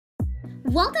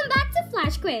Welcome back to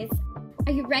Flash Quiz!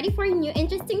 Are you ready for a new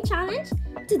interesting challenge?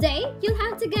 Today, you'll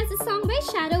have to guess a song by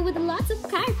Shadow with lots of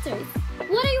characters.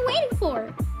 What are you waiting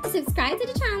for? Subscribe to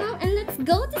the channel and let's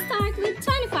go to start with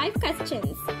 25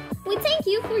 questions. We thank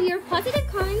you for your positive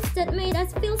comments that made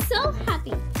us feel so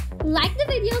happy. Like the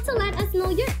video to let us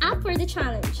know you're up for the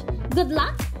challenge. Good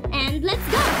luck and let's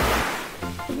go!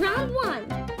 Round 1.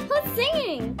 Who's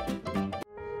singing?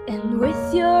 And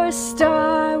with your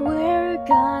star we're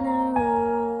gonna rule.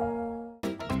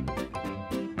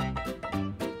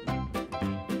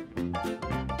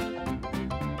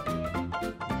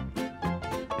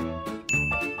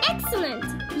 Excellent!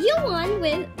 You won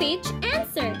with Peach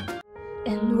answered.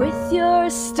 And with your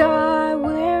star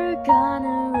we're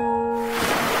gonna rule.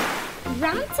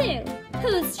 Round 2.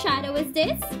 Whose shadow is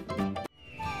this?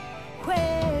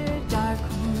 Where dark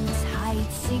moons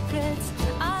hide secrets.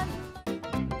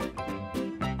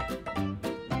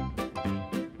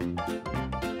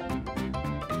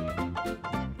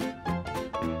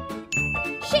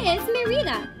 She is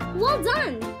Merida. Well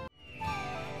done!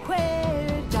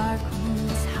 Where dark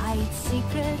moons hide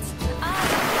secrets.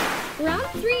 Round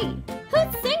 3.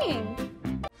 Who's singing?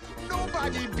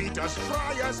 Nobody beat us,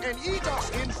 fry us, and eat us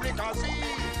in fricassee.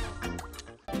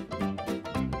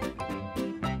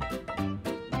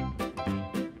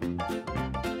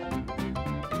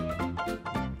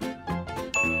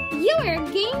 You are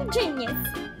a game genius.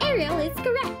 Ariel is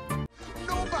correct.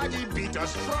 Nobody beat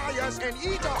us, fry us, and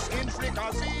eat us in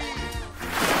fricassee.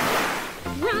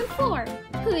 Round 4.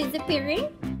 Who is appearing?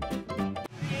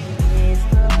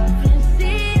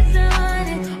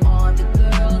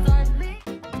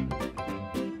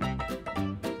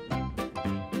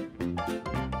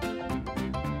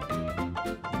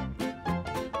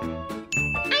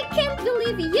 I can't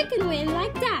believe you can win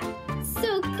like that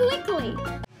so quickly.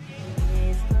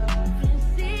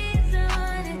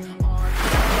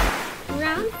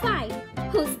 Round 5.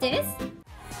 Who's this?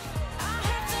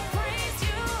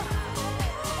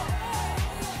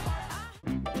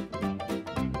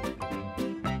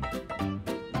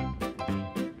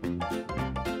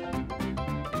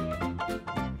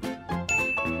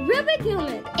 Ruby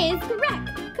Gilman is correct.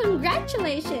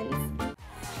 Congratulations!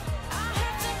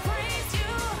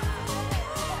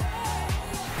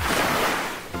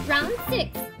 Round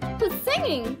 6. Who's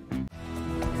singing?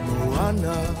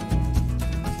 Moana,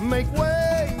 make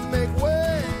way, make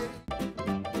way.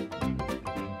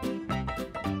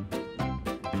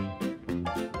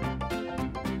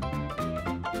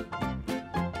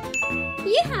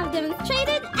 You have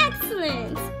demonstrated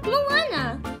excellence!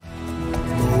 Moana!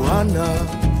 Moana,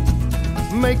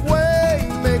 make way,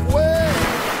 make way.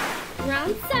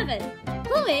 Round 7.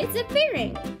 Who is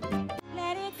appearing?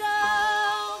 Let it go,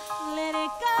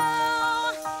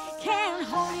 can't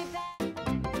hold it back.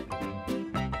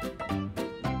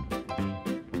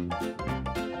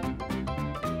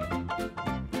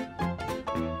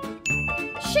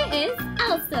 She is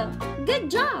Elsa. Good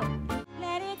job!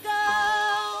 Let it go,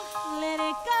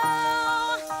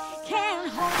 can't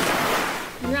hold it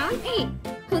back. Round 8.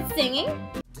 Who's singing?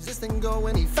 Does this thing go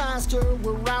any faster?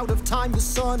 We're out of time, the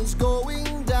sun is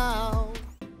going down.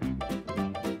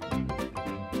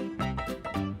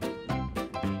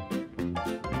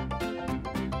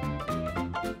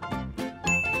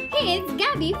 It's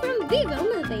Gabby from Vivo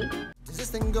Movie. Does this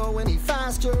thing go any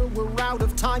faster? We're out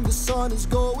of time, the sun is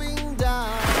going down.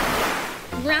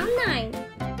 Round 9.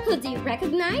 Who do you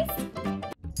recognize?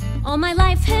 All my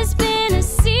life has been a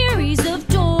series of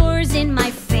doors in my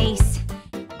face.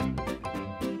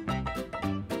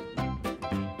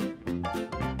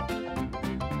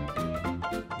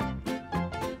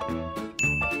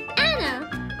 Anna!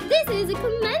 This is a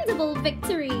commendable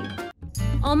victory.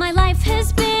 All my life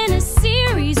has been a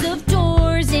series of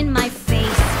doors in my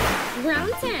face.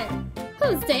 Round 10.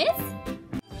 Who's this?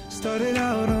 Started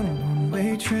out on a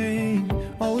one-way train.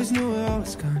 Always knew where I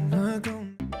was gonna go.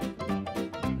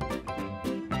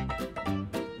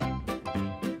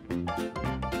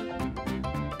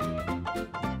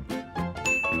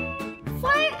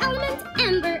 Fire element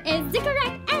Ember is the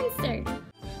correct answer.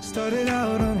 Started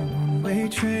out on a one-way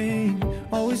train.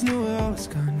 Always knew where I was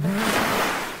gonna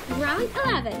go. Round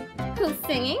 11. Who's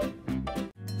singing?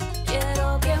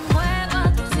 Quiero que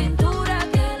mueva tu cintura,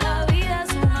 que la vida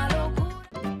es una locura.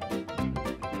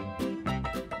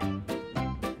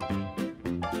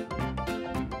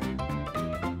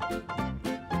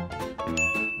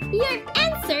 Your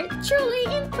answer truly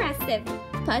impressive.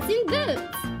 Puss in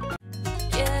Boots.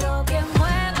 Quiero que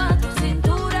mueva tu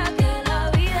cintura, que la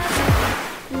vida es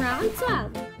una Round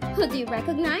 12. Who do you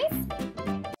recognize?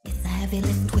 It's a heavy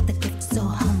lift with a gift so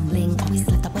humbling. Always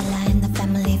let the in the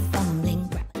family fumbling.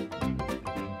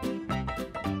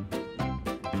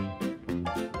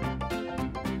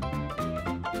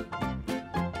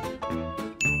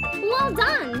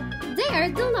 are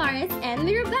Dolores and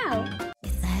Mirabel.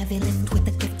 It's a heavy lift with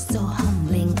a gift so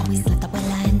humbling. Always let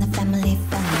Abuela in the family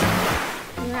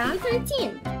family. Round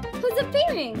 13. Who's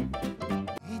appearing?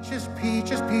 Peaches,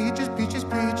 peaches, peaches, peaches,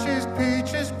 peaches,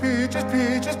 peaches, peaches,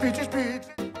 peaches, peaches, peaches.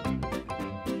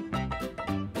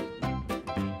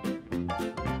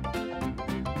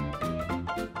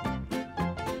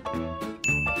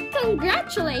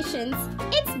 Congratulations!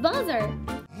 It's Buzzer.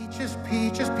 Peaches,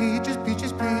 peaches, peaches,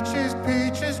 peaches, peaches,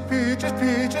 peaches, peaches,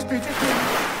 peaches, peaches,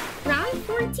 peaches. Round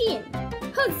 14.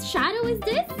 Whose shadow is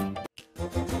this?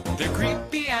 They're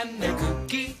creepy and they're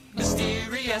kooky,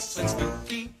 mysterious and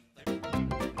spooky.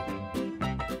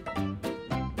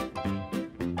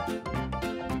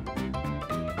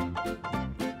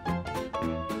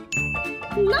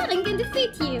 Nothing can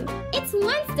defeat you. It's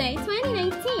Wednesday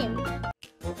 2019.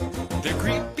 They're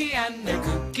creepy and they're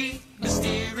kooky,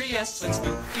 mysterious and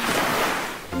spooky.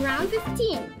 Round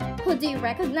 15. Who do you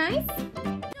recognize?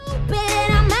 But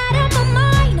I'm out of my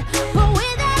mind. But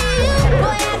without you,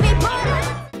 boy, I'd be bored.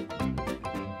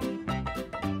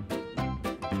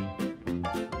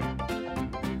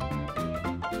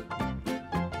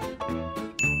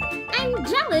 I'm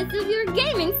jealous of your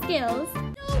gaming skills.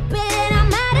 But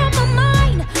I'm out of my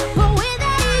mind. But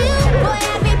without you, boy,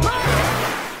 I'd be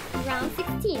bored. Round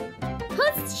 16.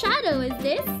 Whose shadow is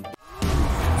this?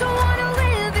 Don't wanna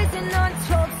live as an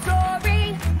untold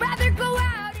story. Rather go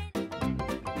out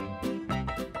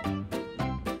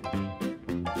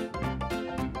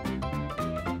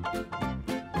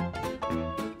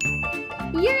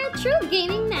You're a true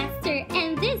gaming master,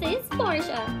 and this is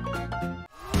Portia.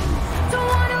 Don't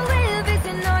wanna live as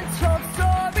an untold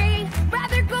story.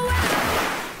 Rather go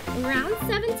out. Round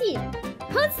 17.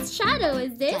 Whose shadow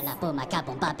is this?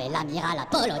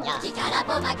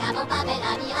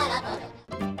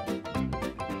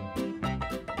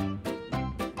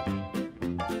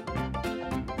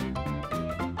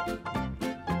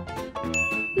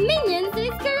 Minions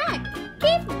is correct.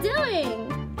 Keep doing.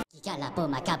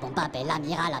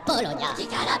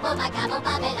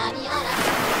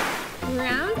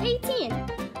 Round 18.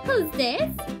 Who's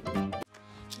this?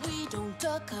 We don't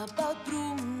talk about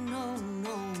Bruno,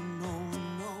 no, no,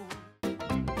 no.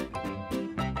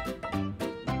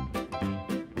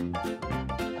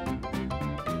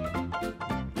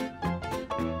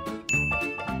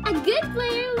 A good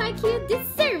player like you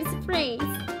deserves praise.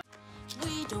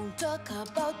 We don't talk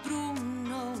about Bruno,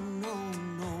 no, no,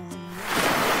 no.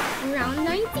 Round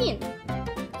 19.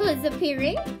 Who's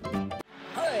appearing?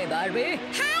 Hey, Barbie.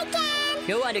 Hi, Ken.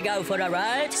 You want to go for a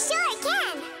ride? Sure,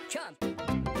 Ken. Jump.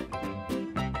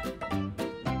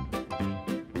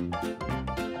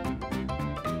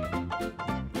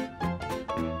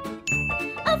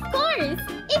 Of course,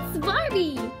 it's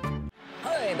Barbie.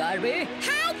 Hey, Barbie.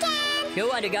 Hi, Ken. You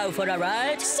want to go for a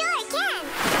ride? Sure,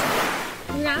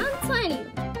 Ken. Round 20.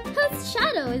 Whose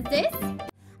shadow is this?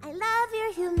 I love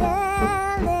your humility.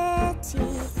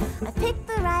 I picked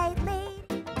the right lady.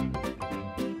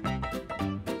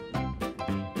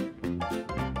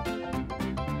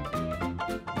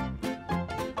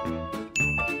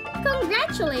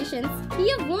 Congratulations,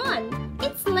 you've won.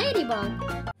 It's Ladybug.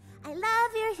 I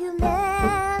love your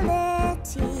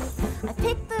humility. I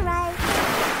picked the right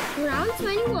lady. Round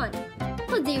 21.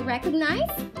 Who do you recognize?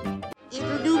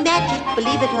 It'll do magic,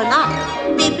 believe it or not.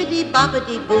 Bibbidi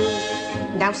bobbidi boo.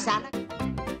 Now, Sally.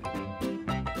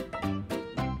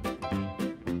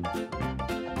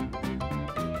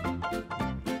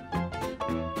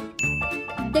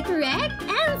 The correct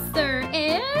answer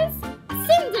is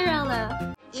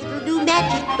Cinderella. It'll do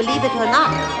magic, believe it or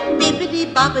not.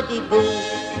 Bibbidi bobbidi boo.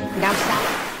 Now,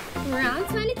 Sally. Round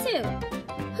 22.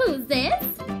 Who's this?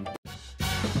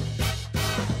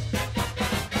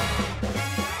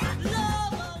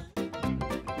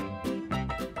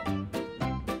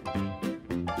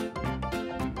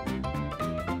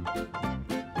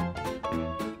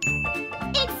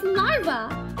 It's Larva.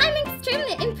 I'm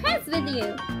extremely impressed with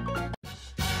you.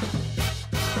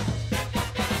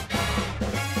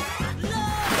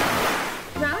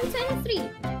 Round 23.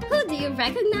 Who do you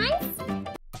recognize?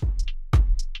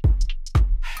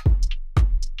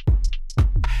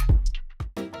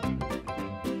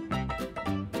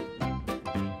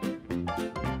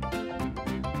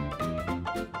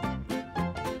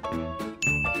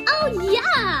 Oh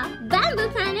yeah! Bamboo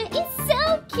Panda is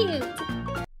so cute!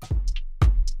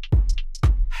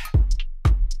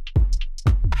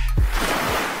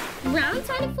 Round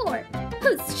 24.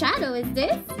 Whose shadow is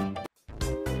this?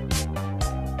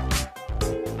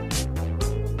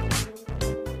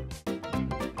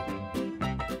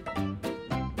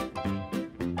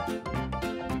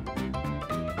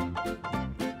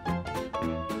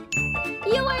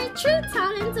 You are a true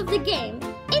talent of the game.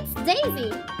 It's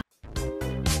Daisy.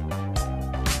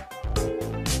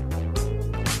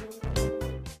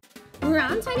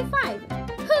 Round 25.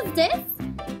 Who's this?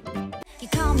 You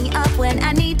call me up when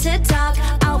I need to talk.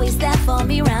 Always there for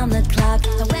me round the clock.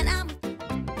 And when I'm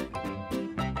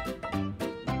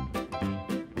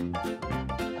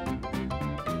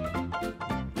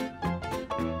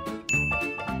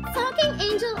Talking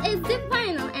Angel is the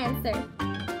final answer.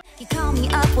 You call me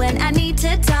up when I need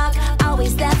to talk.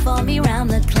 Always there for me round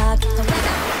the clock. And when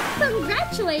I'm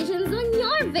Congratulations on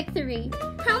your victory!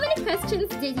 How many questions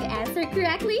did you answer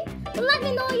correctly? Let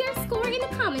me know your score in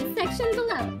the comment section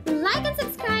below. Like and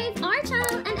subscribe our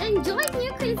channel and enjoy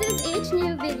new quizzes each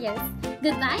new videos.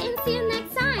 Goodbye and see you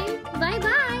next time. Bye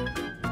bye!